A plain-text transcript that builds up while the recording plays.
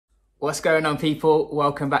What's going on, people?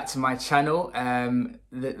 Welcome back to my channel.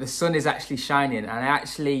 The sun is actually shining, and I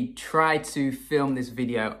actually tried to film this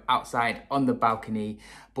video outside on the balcony,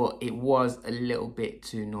 but it was a little bit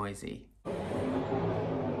too noisy.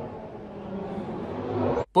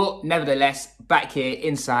 But nevertheless, back here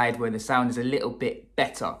inside where the sound is a little bit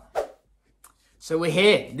better. So we're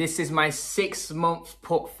here. This is my 6-month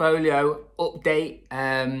portfolio update.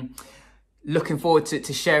 Looking forward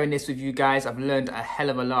to sharing this with you guys. I've learned a hell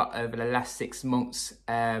of a lot over the last 6 months.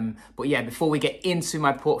 But yeah, before we get into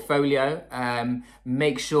my portfolio,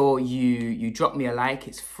 make sure you drop me a like.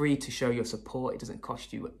 It's free to show your support. It doesn't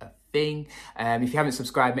cost you a thing. If you haven't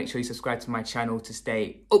subscribed, make sure you subscribe to my channel to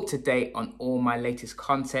stay up to date on all my latest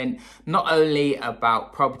content, not only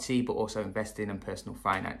about property, but also investing and personal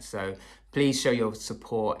finance. So please show your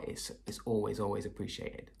support. It's always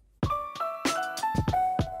appreciated.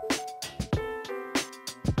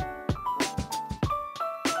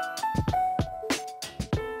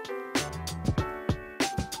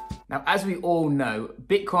 Now, as we all know,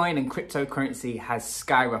 Bitcoin and cryptocurrency has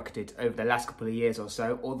skyrocketed over the last couple of years or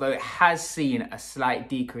so, although it has seen a slight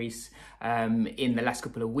decrease in the last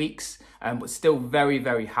couple of weeks, but still very,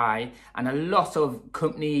 very high. And a lot of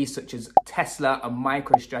companies such as Tesla and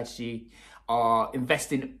MicroStrategy are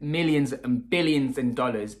investing millions and billions in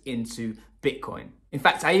dollars into Bitcoin. In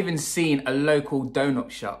fact, I even seen a local donut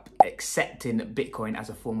shop accepting Bitcoin as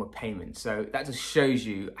a form of payment. So that just shows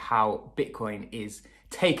you how Bitcoin is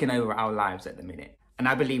taking over our lives at the minute. And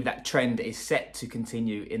I believe that trend is set to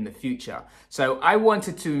continue in the future. So I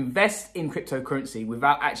wanted to invest in cryptocurrency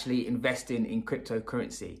without actually investing in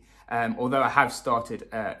cryptocurrency. Although I have started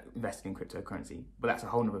investing in cryptocurrency, but that's a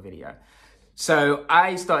whole nother video. So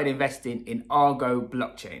I started investing in Argo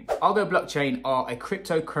Blockchain. Argo Blockchain are a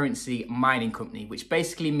cryptocurrency mining company, which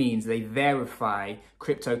basically means they verify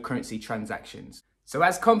cryptocurrency transactions. So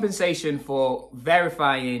as compensation for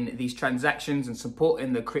verifying these transactions and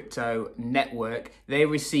supporting the crypto network, they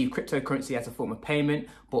receive cryptocurrency as a form of payment,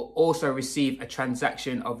 but also receive a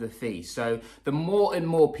transaction of the fee. So the more and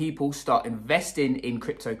more people start investing in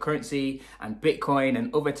cryptocurrency and Bitcoin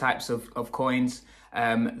and other types of coins,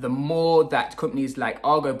 the more that companies like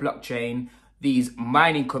Argo Blockchain, these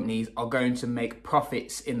mining companies, are going to make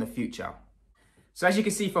profits in the future. So as you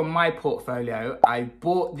can see from my portfolio, I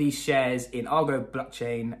bought these shares in Argo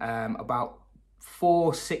Blockchain about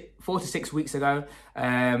 4 to 6 weeks ago,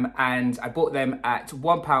 and I bought them at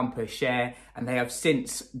 £1 per share, and they have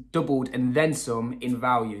since doubled and then some in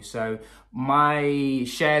value. So my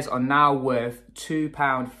shares are now worth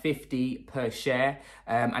 £2.50 per share,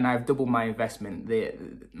 and I've doubled my investment.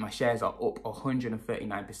 My shares are up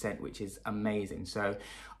 139%, which is amazing. So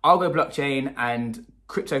Argo Blockchain and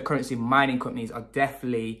cryptocurrency mining companies are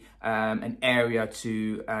definitely an area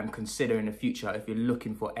to consider in the future if you're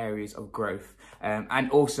looking for areas of growth,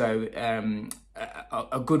 and also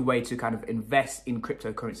a good way to kind of invest in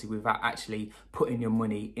cryptocurrency without actually putting your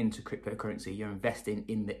money into cryptocurrency. You're investing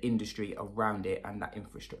in the industry around it and that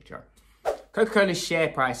infrastructure. Coca-Cola's share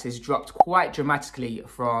price has dropped quite dramatically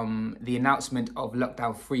from the announcement of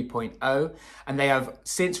Lockdown 3.0, and they have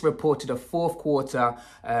since reported a fourth quarter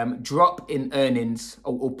drop in earnings,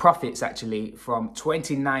 or profits actually, from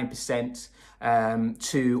 29%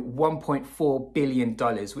 to $1.4 billion,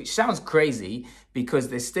 which sounds crazy because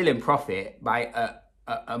they're still in profit by a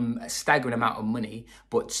staggering amount of money,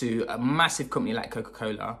 but to a massive company like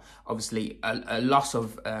Coca-Cola, obviously a loss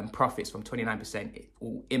of profits from 29%, it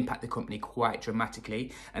will impact the company quite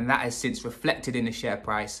dramatically, and that has since reflected in the share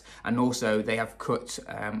price. And also they have cut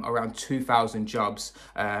around 2,000 jobs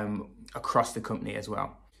across the company as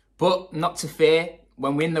well. But not to fear,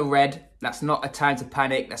 when we're in the red, that's not a time to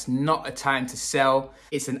panic. That's not a time to sell.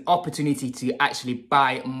 It's an opportunity to actually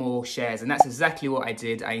buy more shares. And that's exactly what I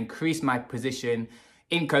did. I increased my position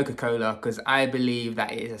in Coca-Cola because I believe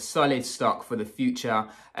that it is a solid stock for the future.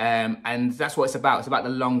 And that's what it's about. It's about the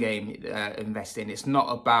long game investing. It's not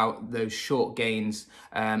about those short gains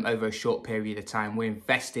over a short period of time. We're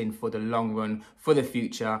investing for the long run, for the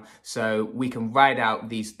future, so we can ride out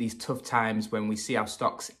these tough times when we see our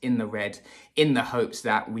stocks in the red, in the hopes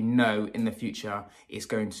that we know in the future it's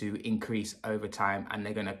going to increase over time and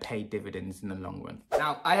they're going to pay dividends in the long run.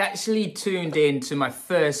 Now, I actually tuned in to my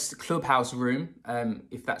first Clubhouse room,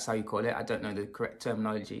 if that's how you call it. I don't know the correct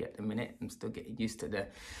terminology at the minute. I'm still getting used to the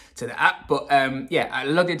app, but yeah, I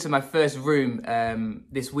logged into my first room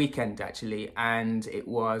this weekend actually, and it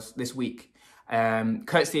was this week.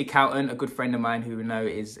 Kurt's the accountant, a good friend of mine who we know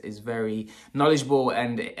is very knowledgeable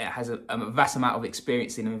and has a vast amount of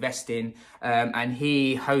experience in investing. And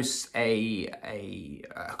he hosts a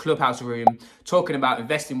Clubhouse room talking about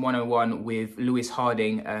Investing 101 with Lewis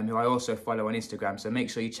Harding, who I also follow on Instagram. So make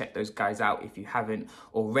sure you check those guys out if you haven't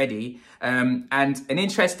already. And an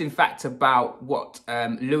interesting fact about what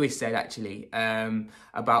Lewis said actually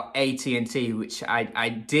about AT&T, which I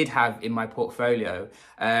did have in my portfolio.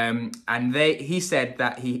 And he said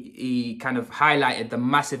that he kind of highlighted the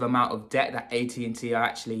massive amount of debt that AT&T are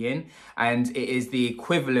actually in, and it is the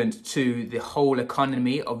equivalent to the whole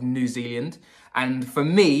economy of New Zealand. And for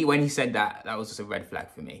me, when he said that, that was just a red flag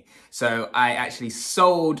for me. So I actually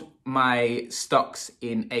sold my stocks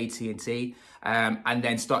in AT&T and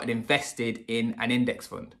then started invested in an index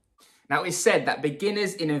fund. Now, it's said that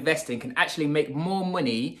beginners in investing can actually make more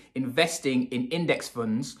money investing in index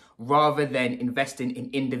funds rather than investing in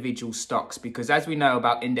individual stocks, because as we know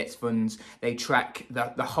about index funds, they track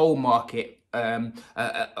the whole market,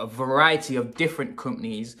 a variety of different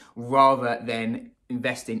companies rather than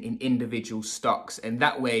investing in individual stocks. And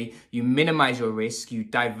that way you minimize your risk, you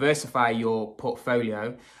diversify your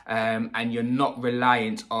portfolio, and you're not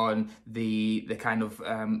reliant on the kind of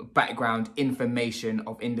background information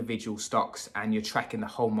of individual stocks, and you're tracking the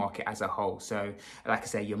whole market as a whole. So like I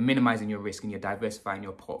say, you're minimizing your risk and you're diversifying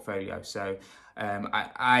your portfolio. So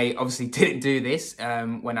I obviously didn't do this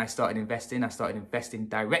when I started investing. I started investing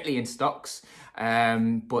directly in stocks.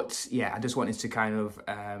 But yeah, I just wanted to kind of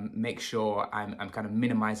make sure I'm kind of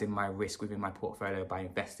minimizing my risk within my portfolio by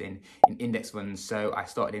investing in index funds. So I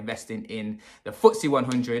started investing in the FTSE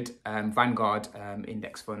 100 Vanguard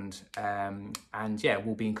index fund. And yeah,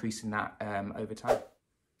 we'll be increasing that over time.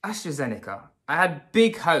 AstraZeneca. I had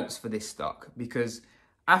big hopes for this stock because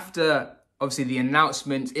after obviously the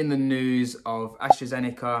announcement in the news of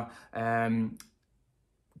AstraZeneca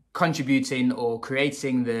contributing or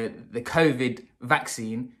creating the COVID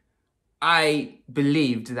vaccine, I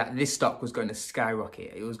believed that this stock was going to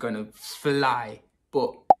skyrocket. It was going to fly,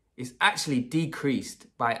 but it's actually decreased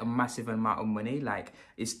by a massive amount of money. Like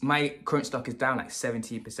my current stock is down like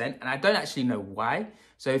 17%, and I don't actually know why.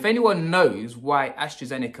 So if anyone knows why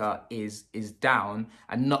AstraZeneca is down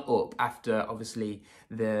and not up after obviously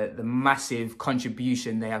the massive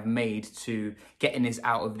contribution they have made to getting us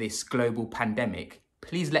out of this global pandemic,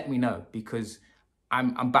 please let me know, because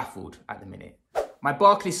I'm baffled at the minute. My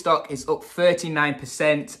Barclays stock is up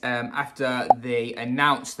 39% after they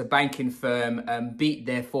announced, the banking firm beat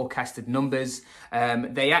their forecasted numbers.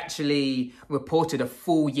 They actually reported a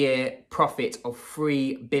full year profit of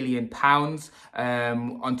 £3 billion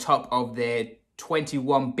on top of their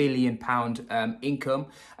 £21 billion income,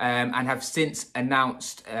 and have since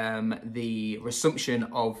announced the resumption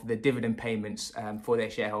of the dividend payments for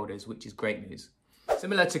their shareholders, which is great news.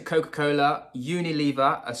 Similar to Coca-Cola,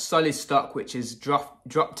 Unilever, a solid stock which has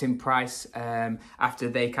dropped in price after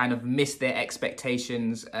they kind of missed their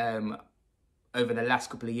expectations over the last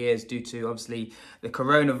couple of years due to obviously the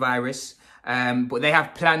coronavirus. But they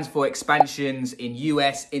have plans for expansions in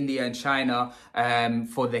US, India and China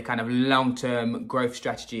for their kind of long-term growth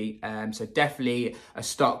strategy. So definitely a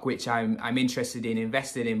stock which I'm interested in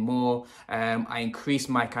investing in more. I increased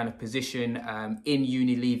my kind of position in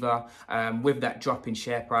Unilever with that drop in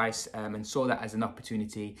share price and saw that as an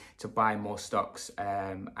opportunity to buy more stocks.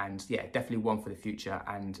 And yeah, definitely one for the future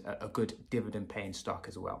and a good dividend paying stock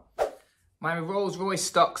as well. My Rolls-Royce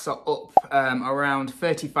stocks are up around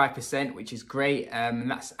 35%, which is great. And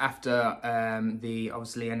that's after the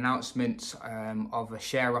obviously announcement of a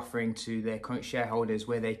share offering to their current shareholders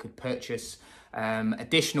where they could purchase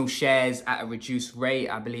additional shares at a reduced rate.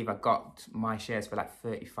 I believe I got my shares for like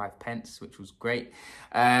 35 pence, which was great.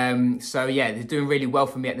 So yeah, they're doing really well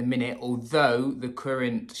for me at the minute, although the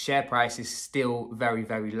current share price is still very,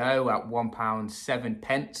 very low at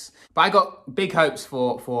 £1.07. But I got big hopes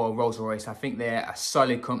for Rolls-Royce. I think they're a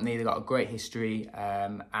solid company. They've got a great history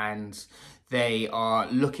and they are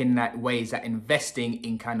looking at ways at investing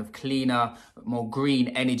in kind of cleaner, more green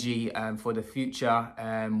energy for the future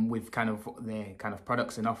with kind of their kind of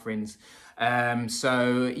products and offerings.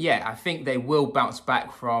 So yeah, I think they will bounce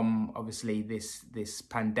back from obviously this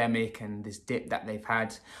pandemic and this dip that they've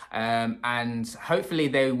had. And hopefully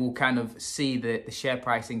they will kind of see the share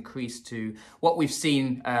price increase to what we've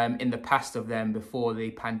seen in the past of them before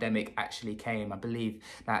the pandemic actually came. I believe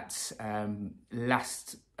that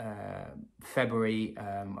last February,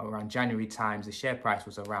 around January times, the share price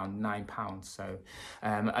was around £9. So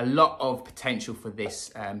a lot of potential for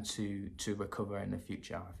this to recover in the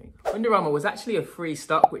future, I think. Under Armour was actually a free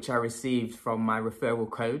stock which I received from my referral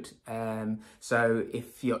code. So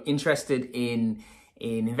if you're interested in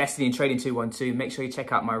investing in Trading 212, make sure you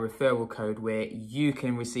check out my referral code where you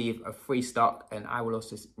can receive a free stock and I will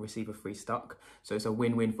also receive a free stock. So it's a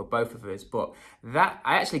win-win for both of us. But that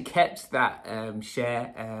I actually kept that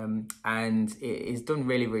share and it is done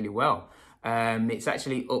really, really well. It's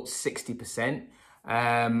actually up 60%.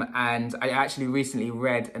 And I actually recently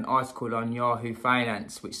read an article on Yahoo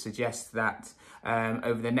Finance which suggests that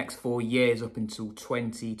over the next 4 years up until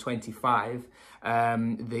 2025,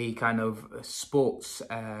 the kind of sports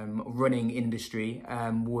running industry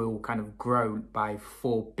will kind of grow by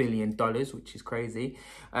 $4 billion, which is crazy.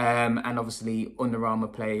 And obviously Under Armour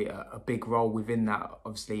play a big role within that,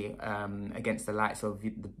 obviously against the likes of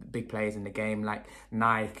the big players in the game like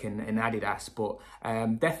Nike and Adidas. But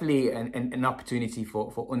definitely an opportunity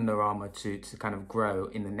for Under Armour to kind of grow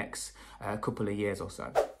in the next couple of years or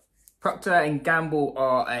so. Procter & Gamble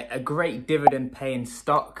are a great dividend paying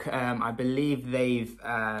stock. I believe they've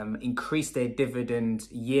increased their dividend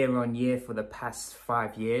year on year for the past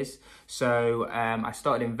 5 years. So I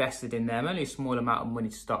started invested in them, only a small amount of money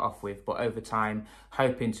to start off with, but over time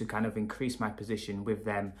hoping to kind of increase my position with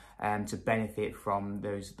them to benefit from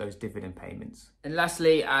those dividend payments. And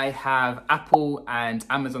lastly, I have Apple and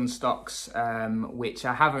Amazon stocks, which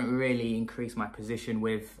I haven't really increased my position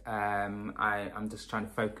with. I'm just trying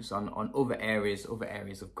to focus on other areas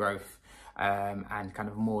of growth and kind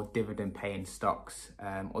of more dividend paying stocks.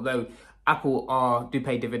 Although Apple do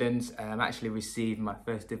pay dividends, I actually received my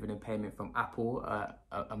first dividend payment from Apple,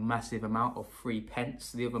 a massive amount of 3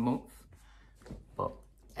 pence the other month. But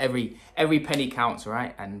every penny counts,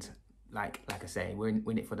 right? And like I say, we're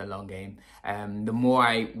in it for the long game. The more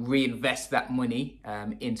I reinvest that money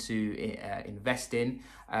into investing,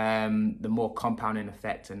 the more compounding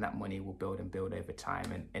effect, and that money will build and build over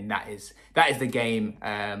time. And that is the game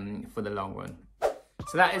for the long run.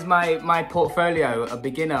 So that is my portfolio, a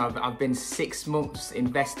beginner. I've been 6 months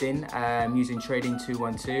investing using Trading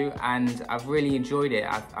 212, and I've really enjoyed it.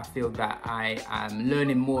 I feel that I am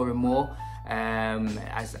learning more and more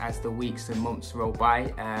as the weeks and months roll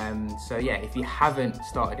by. So yeah, if you haven't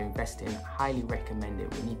started investing, I highly recommend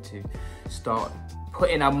it. We need to start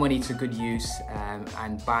putting our money to good use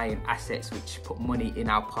and buying assets which put money in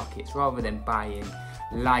our pockets rather than buying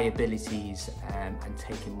liabilities and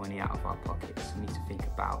taking money out of our pockets. We need to think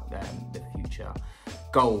about the future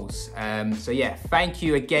goals. So yeah, thank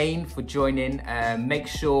you again for joining. Make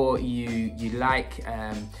sure you like,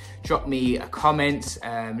 drop me a comment,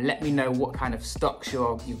 let me know what kind of stocks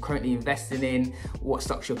you're currently investing in, what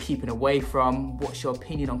stocks you're keeping away from, what's your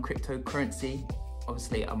opinion on cryptocurrency.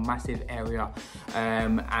 Obviously a massive area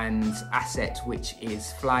and asset which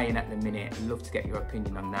is flying at the minute. I'd love to get your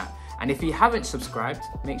opinion on that. And if you haven't subscribed,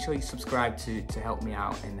 make sure you subscribe to help me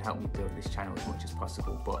out and help me build this channel as much as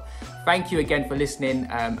possible. But thank you again for listening.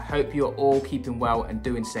 Hope you're all keeping well and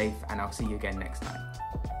doing safe, and I'll see you again next time.